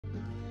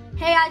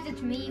Hey guys,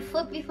 it's me,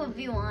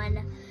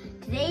 Flippy1.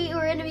 Today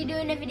we're gonna be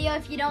doing a video.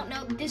 If you don't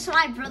know, this is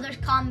my brother's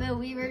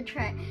combo.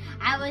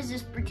 I was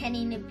just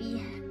pretending to be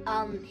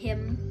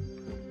him.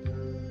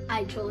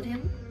 I trolled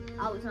him.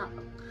 I was not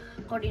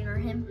recording or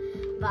him,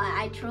 but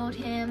I trolled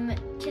him.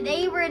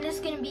 Today we're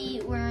just gonna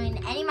be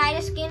wearing any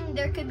Midas skin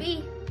there could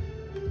be.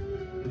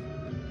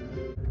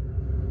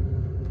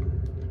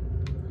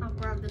 I'll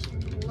grab this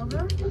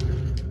lever.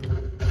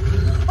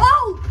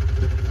 Oh!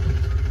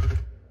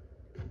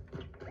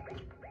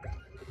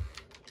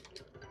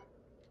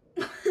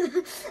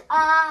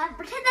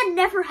 Pretend that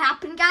never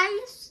happened,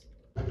 guys.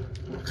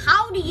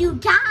 How do you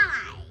die?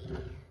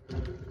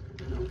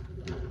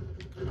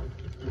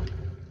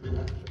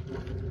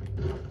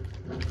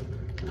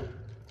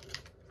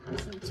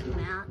 Some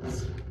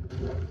mats.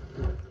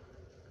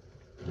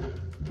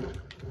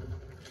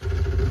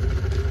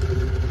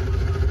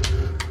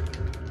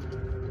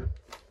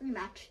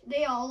 Rematch.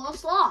 They all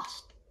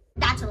lost.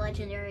 That's a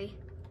legendary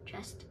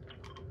chest.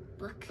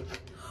 Look.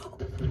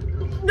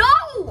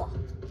 No!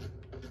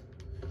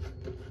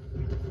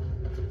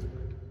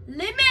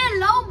 Leave me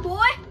alone, boy.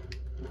 I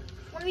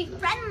want to be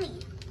friendly.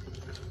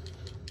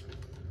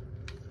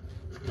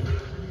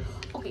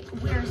 Okay,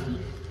 where is he?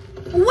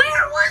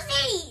 Where was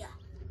he?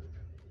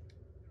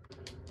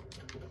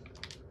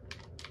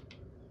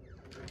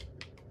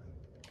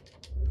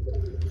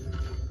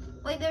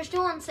 Wait, they're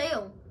still on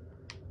sale.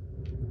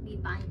 Me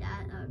buying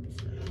that. That would be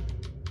so good.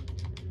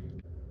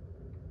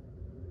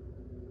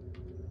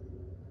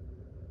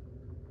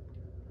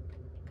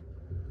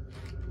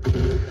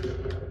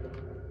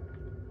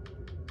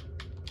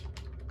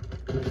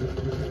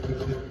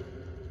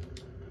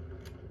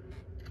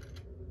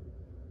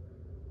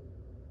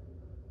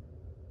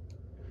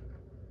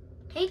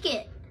 Take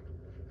it.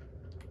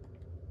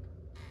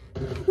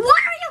 What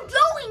are you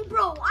doing,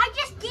 bro? I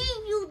just gave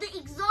you the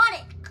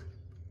exotic.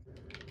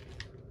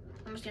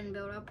 I'm just gonna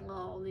build up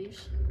all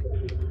these.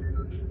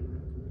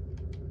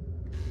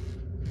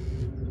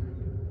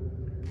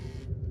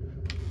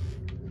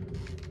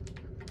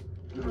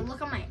 Bro,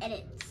 look at my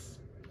edits.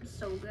 It's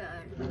so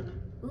good.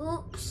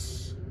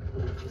 Oops.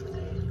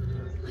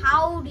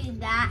 How did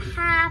that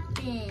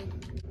happen?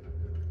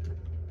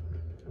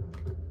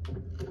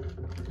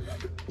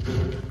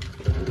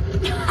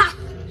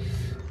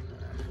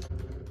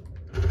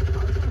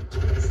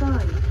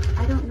 Sorry,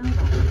 I don't know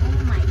that.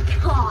 Oh my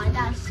god,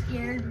 that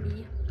scared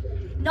me.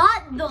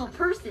 Not the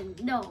person,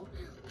 no.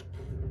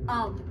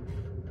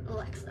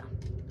 Alexa.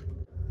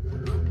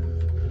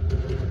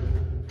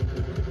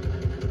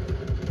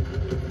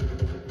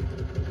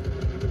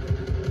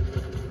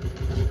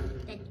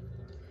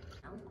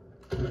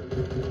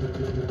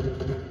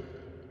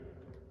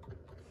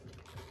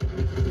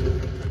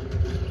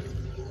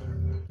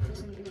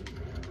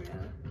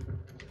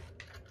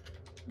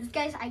 This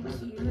guy's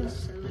IQ is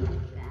so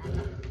bad.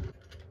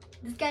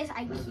 This guy's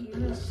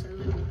IQ is so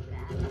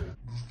bad.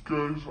 This guy's IQ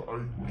is so bad.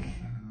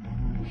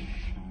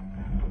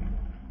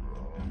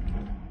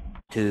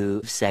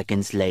 2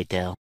 seconds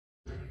later.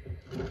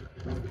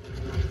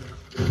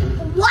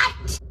 What?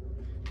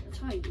 That's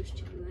how I used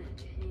to do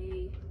it.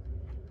 Hey,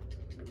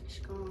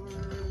 scar.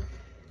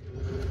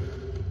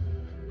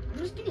 I'm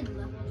just getting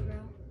levels, bro.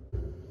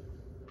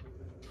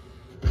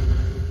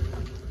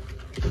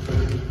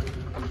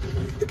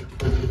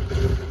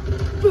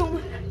 Boom.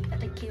 Got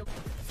the kill.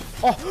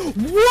 Oh,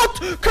 what?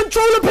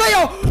 Controller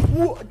player!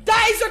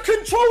 That is a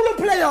controller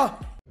player!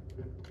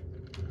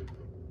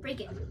 Break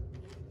it.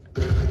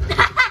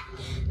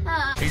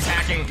 He's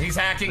hacking, he's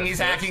hacking, he's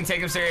hacking.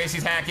 Take him serious,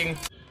 he's hacking.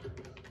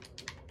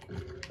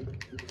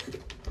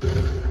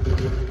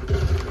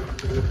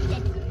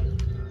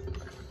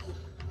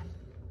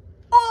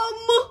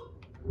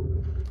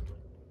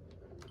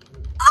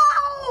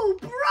 Oh,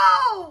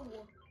 bro!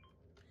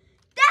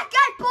 That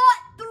guy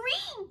bought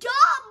 3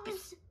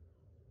 dubs!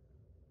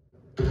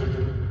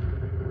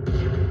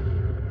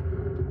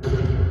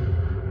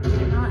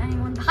 There's not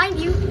anyone behind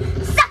you,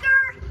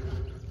 sucker!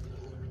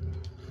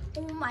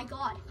 Oh my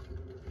god.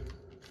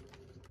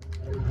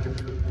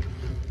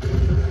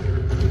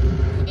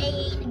 Today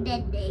ain't a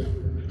dead day.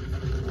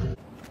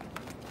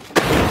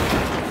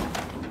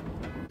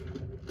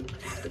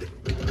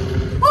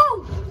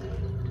 Whoa!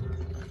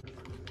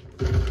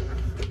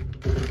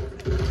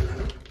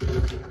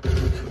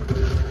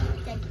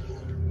 Dead.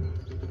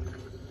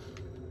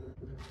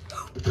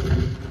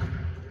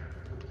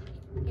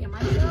 Am I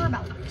sure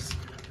about this?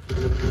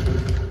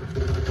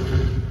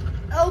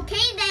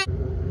 Okay then.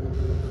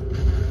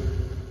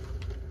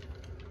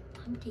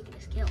 I'm taking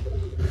this kill.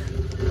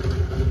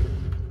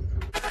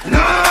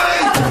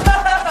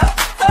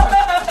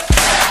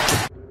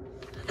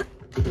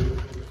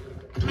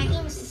 My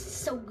aim is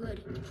so good.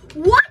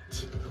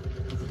 What?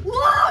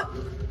 What?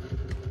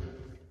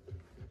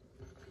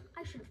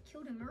 I should have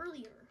killed him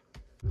earlier.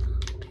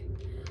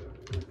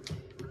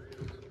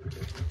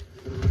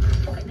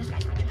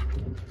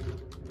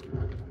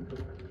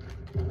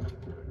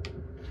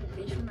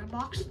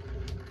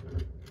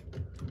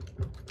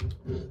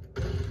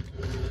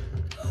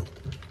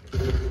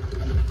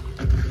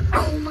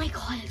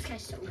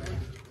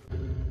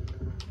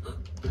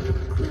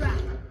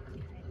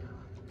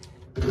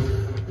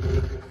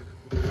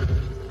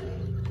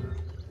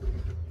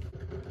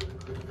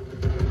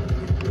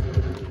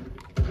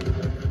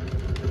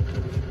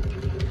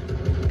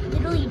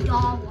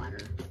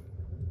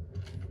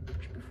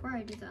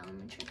 I do that, let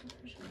me check if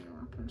there's any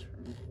weapons for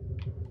me.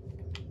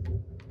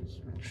 Just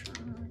make sure I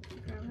can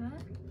grab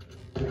that.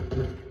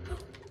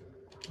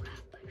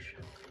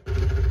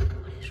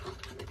 What is wrong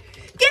with it?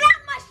 Get out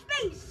of my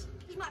space!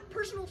 This is my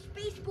personal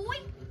space, boy!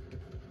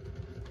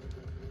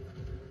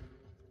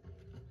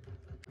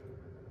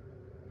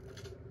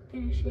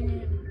 Finish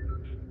it.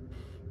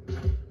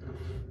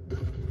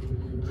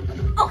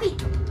 Okay!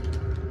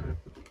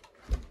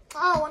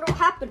 Oh, I wonder what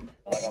happened.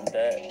 Like I'm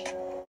dead.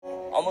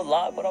 I'm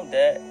alive, but I'm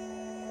dead.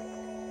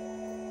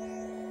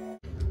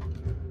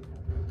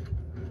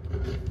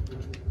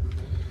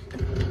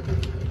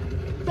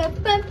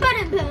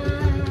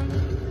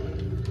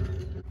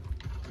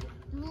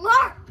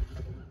 Lark!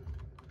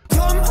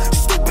 Dumb,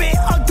 stupid,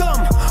 or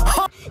dumb.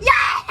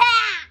 Yeah!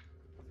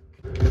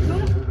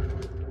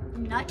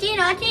 Naughty,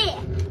 naughty.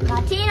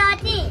 Naughty,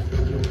 naughty.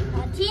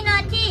 Naughty,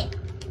 naughty.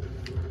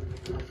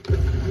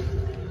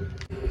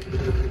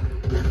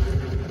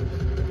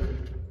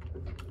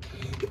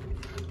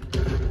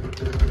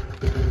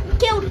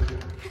 Killed it.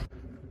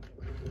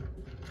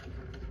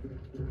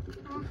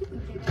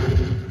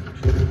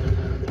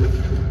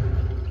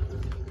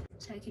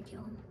 So I could kill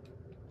him.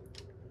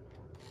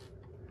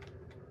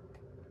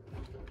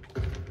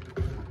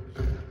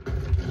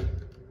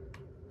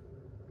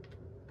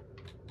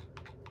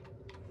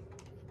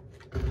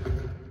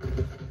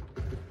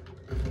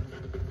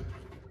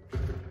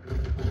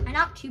 I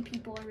knocked 2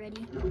 people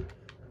already.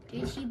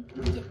 Did she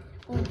get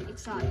old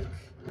exotic?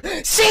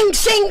 Sing,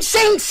 sing,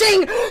 sing,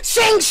 sing,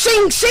 sing,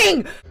 sing,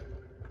 sing.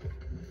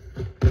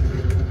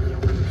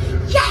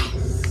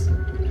 Yes!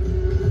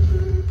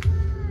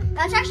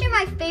 That's actually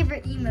my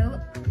favorite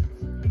emote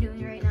you're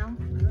doing right now.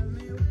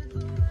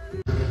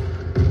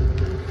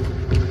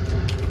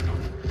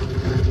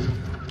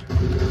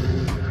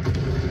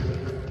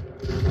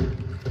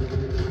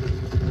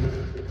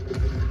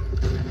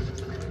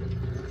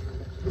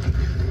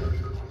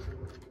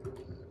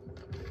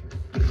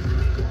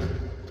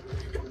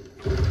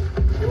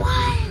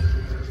 What?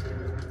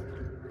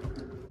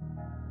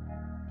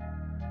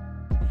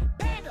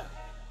 Panda,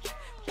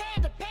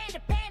 panda, panda,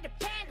 panda,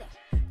 panda,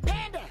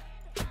 panda.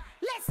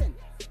 Listen,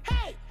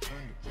 hey,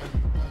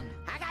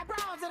 I got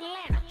bras in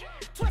Atlanta,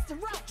 twisting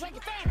rope,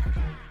 drinking Fanta,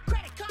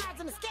 credit cards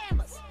and the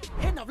scammers,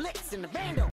 hitting up licks in the bando.